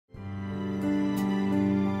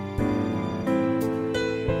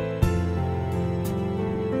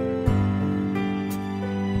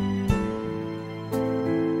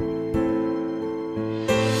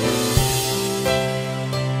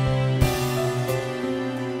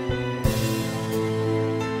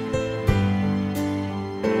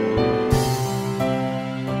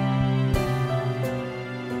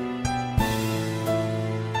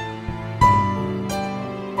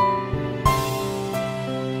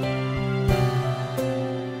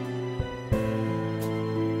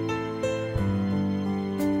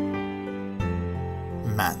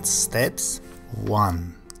Man steps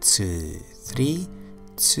 1, 2, 3,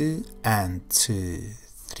 2 and 2,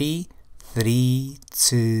 3, 3,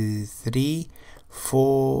 2, 3,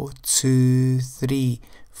 4, 2, 3,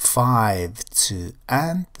 5, 2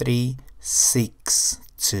 and 3, 6,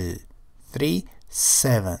 2, 3,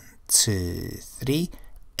 7, 2, 3,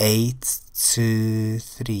 8, 2,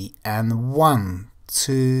 3 and 1,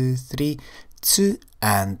 2, 3, 2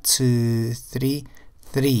 and 2, 3,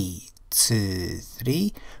 3, 2,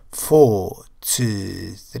 3, 4,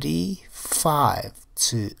 2, 3, 5,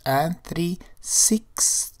 2 and 3,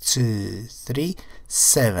 6, 2, 3,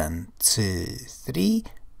 7, 2, 3,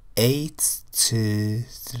 8, 2,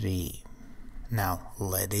 3. Now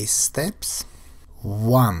ladies steps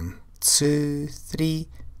 1, 2, 3,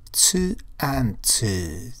 2 and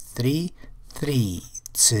 2, 3, 3,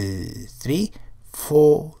 2, 3,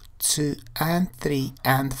 4, 2 and 3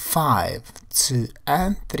 and 5, 2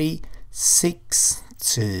 and 3, 6,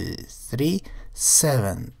 2, 3,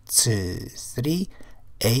 7, 2, 3,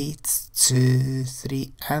 8, 2,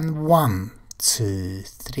 3 and 1, 2,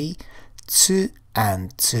 3, 2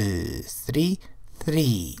 and 2, 3,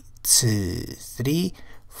 3, 2, 3,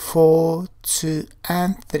 4, 2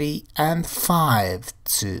 and 3 and 5,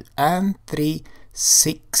 2 and 3,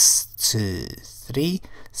 6, 2, 3,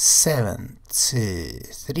 7, 2,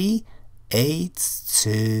 3, 8,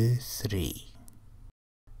 2, 3.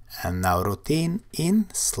 And now routine in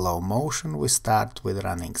slow motion. We start with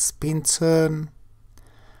running spin turn.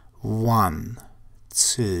 1,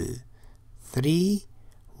 2, 3,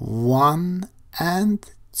 1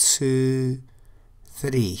 and 2,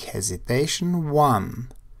 3. Hesitation.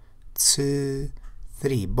 1, 2,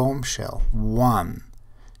 3. Bombshell. 1,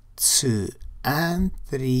 2 and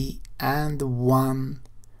 3 and 1,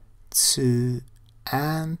 2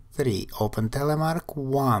 and 3. Open telemark.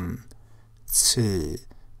 1, 2,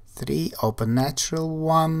 3. Open natural.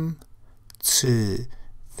 1, 2,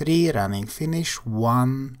 3. Running finish.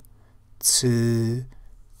 1, 2,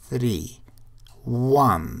 3.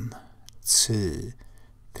 1, 2,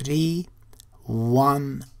 3.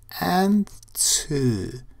 1 and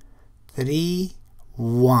 2, 3,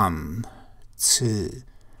 1, 2,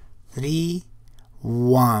 3,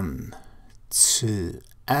 1, 2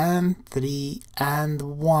 and 3 and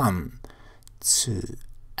 1, 2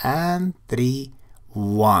 and 3,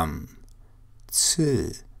 1,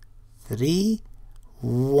 2, 3,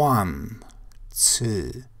 1,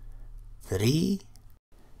 2, 3.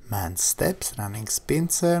 Man steps, running spin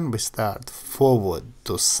turn. We start forward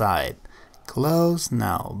to side, close,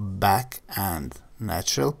 now back and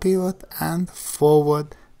natural pivot, and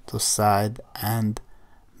forward to side and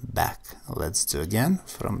back. Let's do again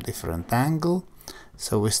from different angle.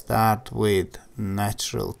 So we start with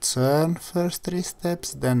natural turn, first 3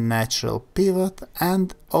 steps, then natural pivot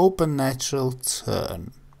and open natural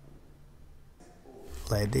turn.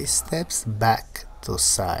 Ladies steps, back to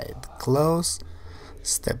side, close,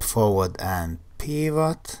 step forward and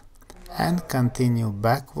pivot, and continue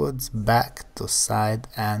backwards, back to side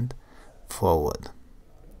and forward.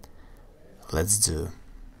 Let's do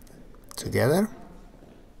together.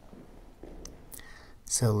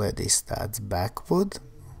 So ladies starts backward,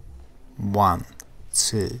 1,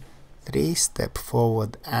 2, 3, step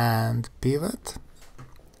forward and pivot,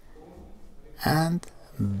 and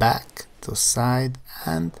back to side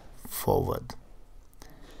and forward.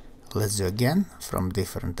 Let's do again from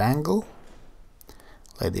different angle.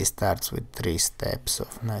 Lady starts with 3 steps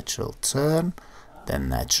of natural turn, then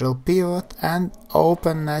natural pivot and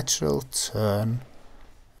open natural turn.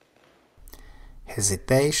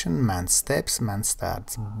 Hesitation, man steps, man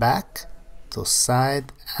starts back to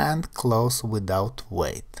side and close without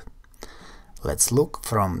weight. Let's look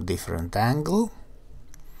from different angle.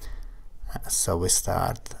 So we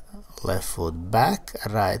start left foot back,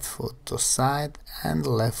 right foot to side and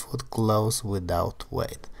left foot close without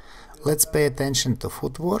weight. Let's pay attention to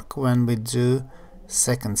footwork. When we do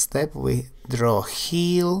second step, we draw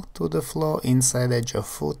heel to the floor, inside edge of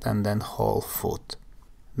foot and then whole foot.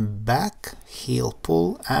 Back, heel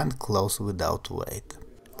pull and close without weight.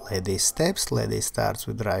 Lady steps, lady starts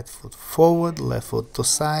with right foot forward, left foot to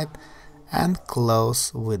side and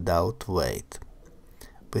close without weight.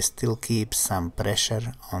 We still keep some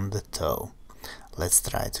pressure on the toe. Let's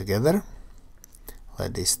try together.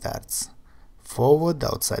 Lady starts forward,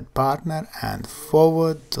 outside partner and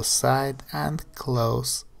forward to side and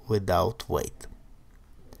close without weight.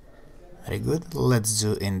 Very good. Let's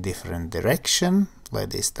do in different direction.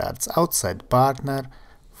 Lady starts outside partner,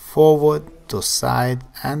 forward to side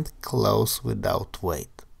and close without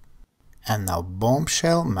weight. And now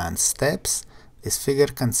bombshell, man steps. This figure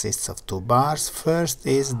consists of 2 bars. First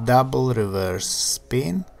is double reverse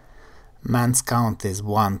spin, Man's count is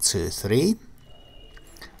 1, 2, 3.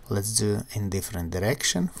 Let's do in different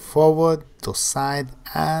direction. Forward to side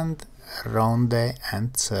and ronde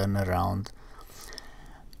and turn around.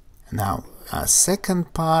 Now, a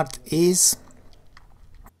second part is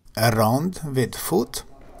a ronde with foot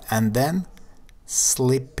and then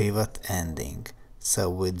slip pivot ending. So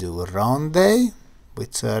we do ronde, we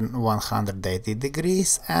turn 180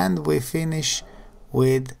 degrees and we finish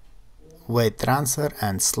with weight transfer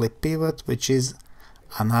and slip pivot, which is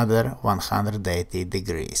another 180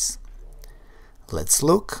 degrees. Let's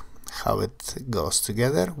look how it goes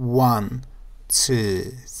together. 1,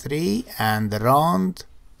 2, 3 and ronde,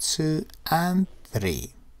 2 and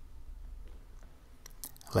 3.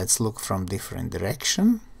 Let's look from different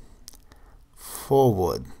direction.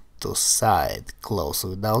 Forward to side, close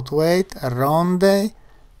without weight, ronde,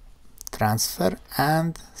 transfer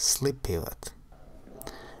and slip pivot.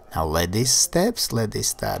 Now lady steps, lady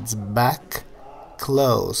starts back,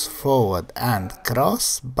 close, forward and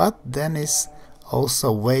cross, but then is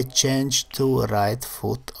also weight change to right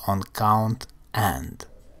foot on count and.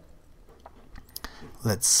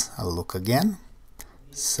 Let's look again.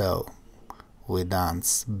 So we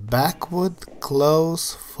dance backward,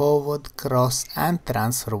 close, forward, cross and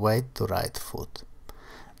transfer weight to right foot.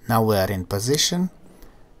 Now we are in position.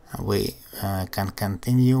 We can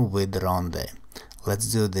continue with ronde.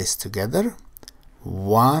 Let's do this together.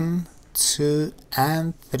 1, 2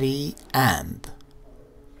 and 3 and.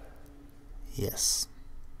 Yes.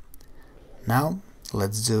 Now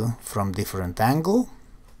let's do from different angle.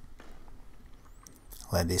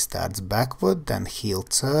 Lady starts backward, then heel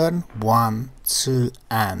turn, 1, 2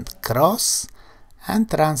 and cross and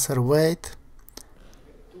transfer weight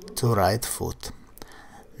to right foot.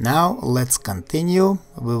 Now let's continue.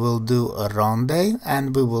 We will do a ronde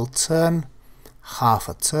and we will turn half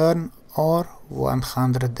a turn or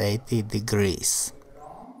 180 degrees.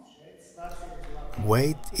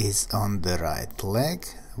 Weight is on the right leg.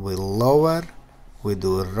 We lower. We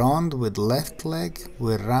do ronde with left leg,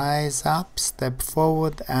 we rise up, step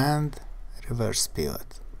forward and reverse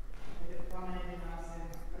pivot.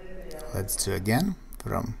 Let's do again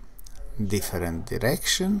from different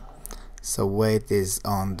direction. So weight is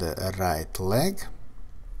on the right leg.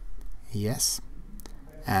 Yes.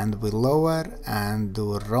 And we lower and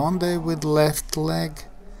do ronde with left leg.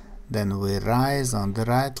 Then we rise on the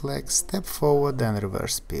right leg, step forward and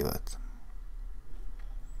reverse pivot.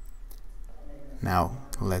 Now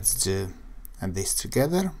let's do this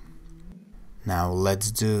together. Now let's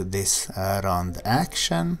do this ronde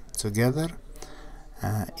action together.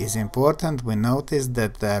 Is important. We notice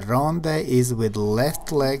that the ronde is with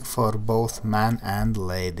left leg for both man and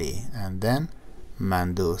lady, and then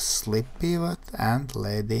man do slip pivot and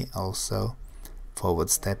lady also forward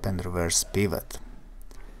step and reverse pivot.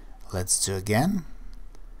 Let's do again.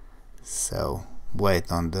 So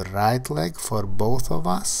weight on the right leg for both of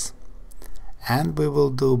us. And we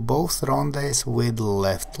will do both rondes with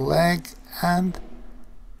left leg and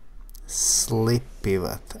slip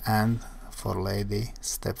pivot, and for lady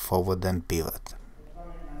step forward and pivot.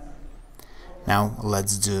 Now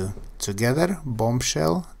let's do together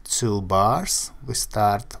bombshell 2 bars. We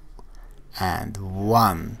start and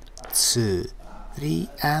 1, 2, 3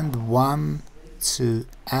 and 1, 2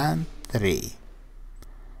 and 3.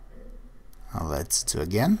 Now let's do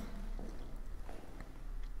again.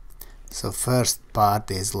 So first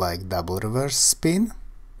part is like double reverse spin,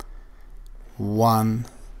 1,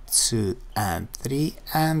 2 and 3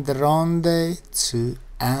 and ronde 2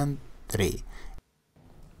 and 3.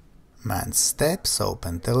 Man steps,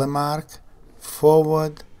 open telemark,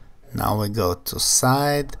 forward, now we go to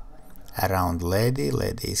side, around lady,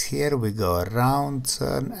 lady is here, we go around,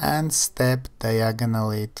 turn and step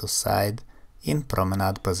diagonally to side in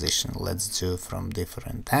promenade position. Let's do from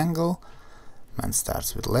different angle. Man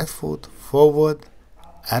starts with left foot, forward,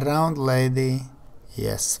 around lady,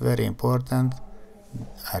 yes, very important,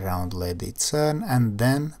 around lady turn and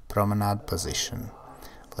then promenade position.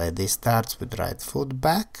 Lady starts with right foot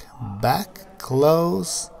back, back,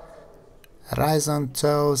 close, rise on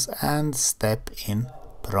toes and step in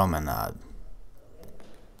promenade.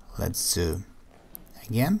 Let's do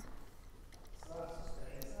again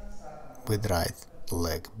with right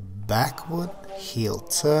leg backward, heel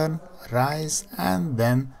turn, rise and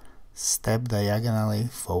then step diagonally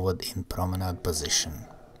forward in promenade position.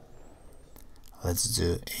 Let's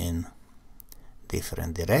do in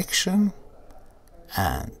different direction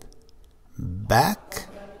and back,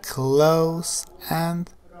 close and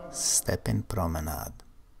step in promenade.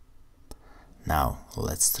 Now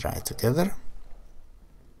let's try together.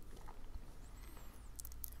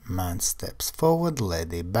 Man steps forward,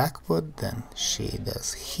 lady backward, then she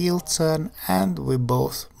does heel turn, and we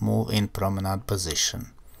both move in promenade position.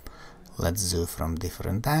 Let's do from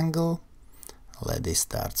different angle. Lady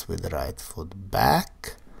starts with right foot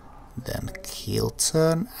back, then heel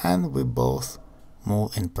turn, and we both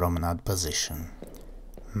move in promenade position.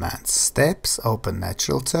 Man steps, open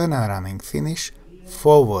natural turn and running finish,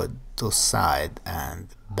 forward to side and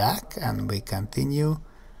back, and we continue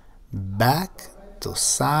back to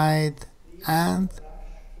side and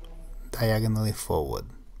diagonally forward.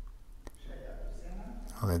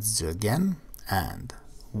 Let's do again, and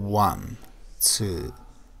 1, 2,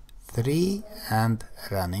 3, and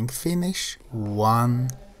running finish,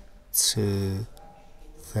 1, 2,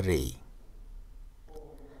 3.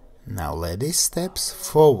 Now lady steps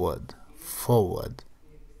forward, forward,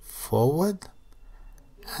 forward,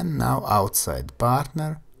 and now outside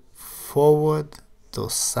partner, forward to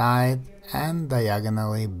side and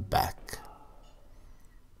diagonally back.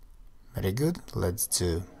 Very good. Let's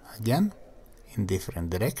do again in different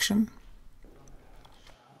direction.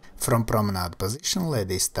 From promenade position,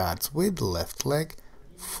 lady starts with left leg,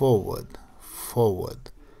 forward,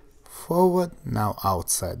 forward, forward. Now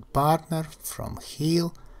outside partner, from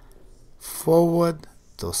heel, forward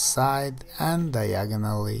to side and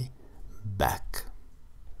diagonally back.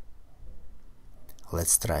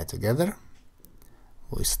 Let's try together.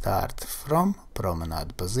 We start from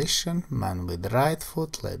promenade position, man with right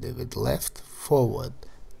foot, lady with left, forward,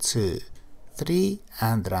 2, 3,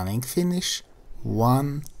 and running finish,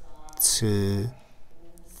 1, 2,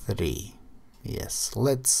 3. Yes,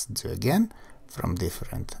 let's do again from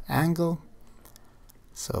different angle.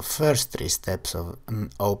 So first 3 steps of an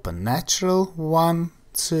open natural, 1,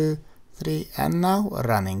 2, 3, and now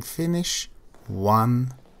running finish,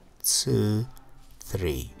 1, 2,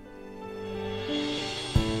 3.